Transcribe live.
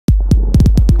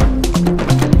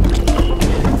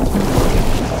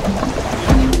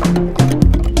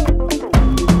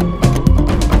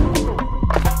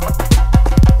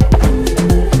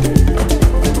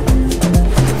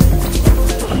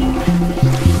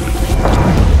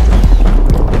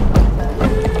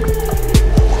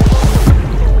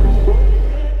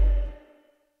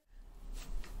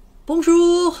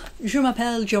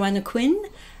m'appelle Joanna QUINN,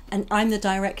 and I'm the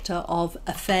director of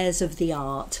Affairs of the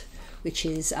Art, which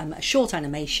is a short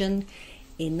animation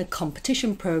in the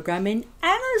competition programme in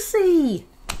Annecy.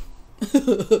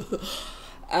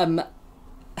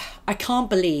 I can't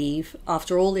believe,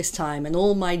 after all this time and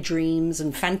all my dreams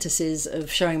and fantasies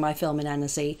of showing my film in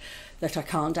Annecy, that I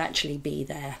can't actually be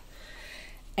there.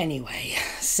 Anyway,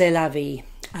 c'est la vie.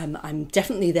 I'm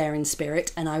definitely there in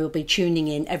spirit, and I will be tuning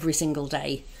in every single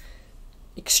day.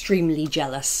 Extremely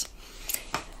jealous.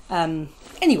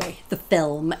 Anyway, the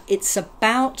film, it's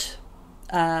about,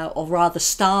 or rather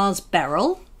stars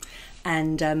Beryl,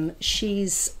 and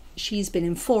she's been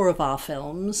in 4 of our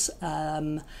films,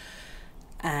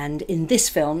 and in this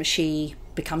film she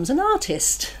becomes an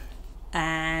artist,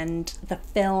 and the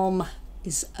film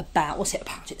is about, what's it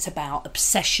about? It's about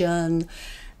obsession,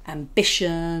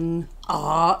 ambition,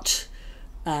 art,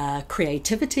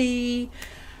 creativity,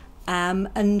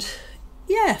 and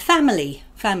yeah, family,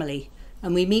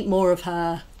 and we meet more of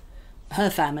her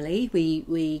family.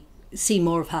 We see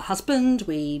more of her husband.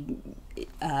 We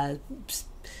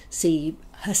see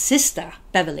her sister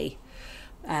Beverly,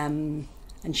 and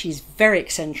she's very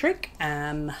eccentric.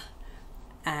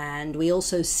 And we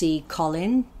also see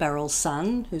Colin, Beryl's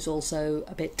son, who's also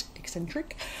a bit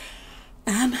eccentric.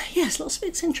 Yes, lots of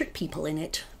eccentric people in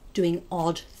it doing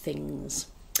odd things,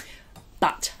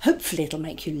 but hopefully it'll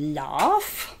make you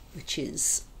laugh, which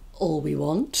is all we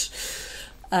want.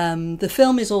 The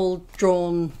film is all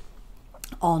drawn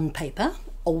on paper,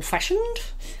 old-fashioned,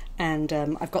 and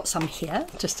I've got some here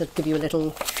just to give you a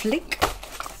little flick.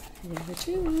 Here it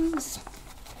is.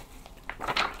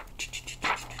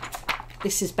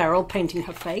 This is Beryl painting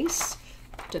her face.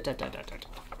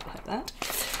 Like that.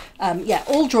 Yeah,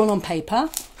 all drawn on paper,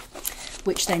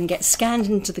 which then gets scanned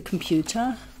into the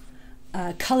computer,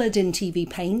 coloured in TV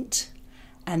paint,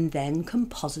 and then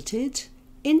composited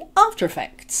in After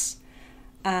Effects.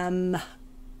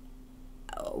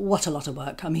 What a lot of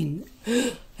work. I mean,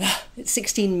 it's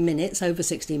 16 minutes, over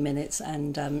 16 minutes,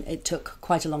 and it took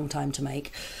quite a long time to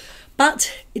make,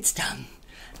 but it's done.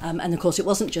 And of course it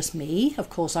wasn't just me. Of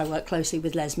course I worked closely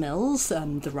with Les Mills,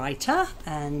 the writer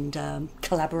and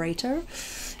collaborator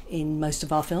in most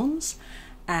of our films,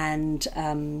 and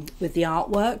with the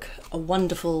artwork, a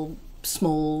wonderful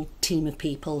small team of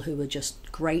people who were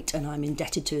just great, and I'm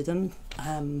indebted to them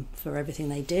for everything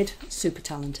they did. Super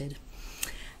talented.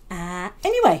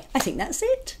 Anyway, I think that's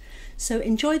it. So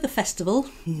enjoy the festival,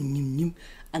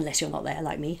 unless you're not there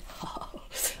like me.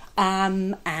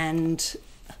 And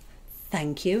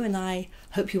thank you, and I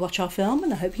hope you watch our film,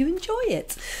 and I hope you enjoy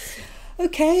it.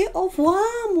 Okay, au revoir,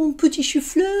 mon petit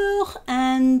chou-fleur,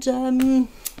 and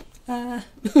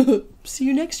see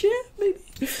you next year, maybe.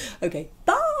 Okay,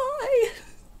 bye.